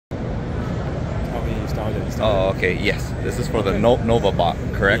started. Oh, okay. Yes, this is for the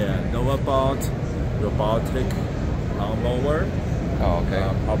NovaBot, correct? Yeah, NovaBot, robotic lawnmower. Oh,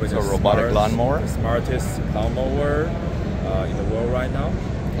 okay. Probably so the robotic lawnmower. The smartest lawnmower in the world right now.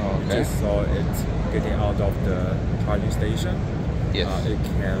 Oh, okay. You just saw it getting out of the charging station. Yes. It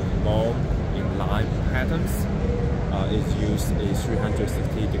can mow in line patterns. It uses a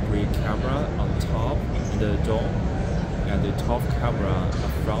 360-degree camera on top of the dome and a top camera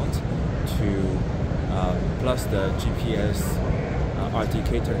up front to plus the GPS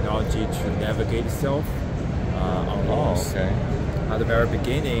RTK technology to navigate itself on lawns. Oh, okay. At the very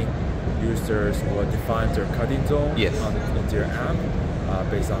beginning, users will define their cutting zone in their app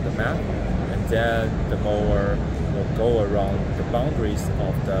based on the map, and then the mower will go around the boundaries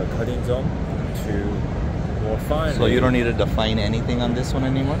of the cutting zone to more finally. So you don't need to define anything on this one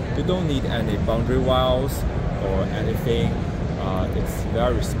anymore? You don't need any boundary walls or anything. It's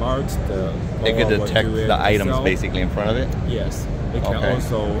very smart. It can detect the items basically in front of it? Yes. It can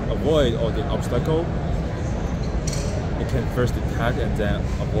also avoid all the obstacle. It can first detect and then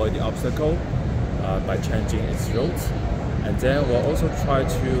avoid the obstacle by changing its routes. And then we'll also try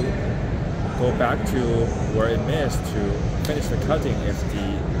to go back to where it missed to finish the cutting if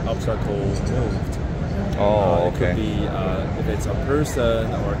the obstacle moved. Oh, It could be if it's a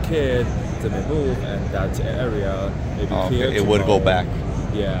person or a kid that may move and that area may be clear. It would go back.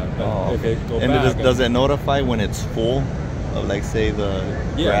 Yeah, but if it goes back. And does it notify when it's full of, like, say, the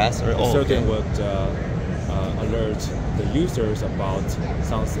grass? Or, it certainly would alert the users about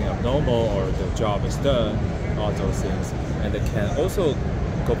something abnormal or the job is done, all those things. And it can also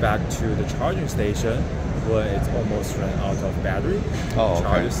go back to the charging station when it's almost run out of battery,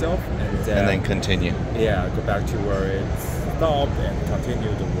 charge itself, and then continue. Yeah, go back to where it's stopped and continue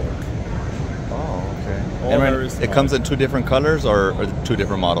the work. Oh, okay. And it comes in two different colors or two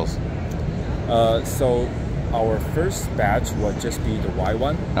different models? So our first batch will just be the white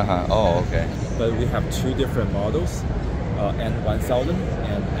one. Oh, okay. But we have two different models, N1000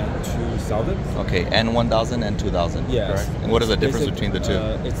 and N2000. Okay, N1000 and 2000. Yes. Correct. And what is the difference between the two?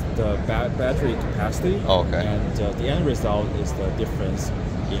 It's the battery capacity. Oh, okay. And the end result is the difference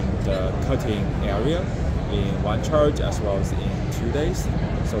in the cutting area in one charge as well as in 2 days.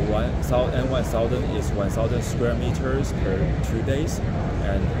 So N1000 is 1,000 square meters per 2 days,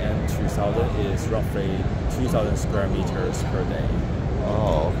 and N2000 is roughly 2,000 square meters per day.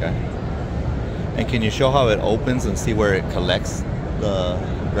 Oh, okay. And can you show how it opens and see where it collects the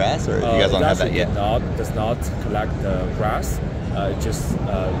grass, or you guys don't have that yet? It does not collect the grass. It just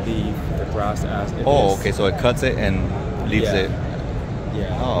leave the grass as it is. Oh, okay. So it cuts it and leaves it.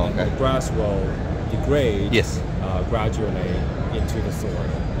 Yeah. Oh, okay. And the grass will degrade. Yes. Gradually into the soil.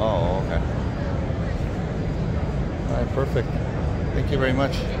 Oh, okay. All right, perfect. Thank you very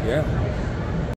much. Yeah.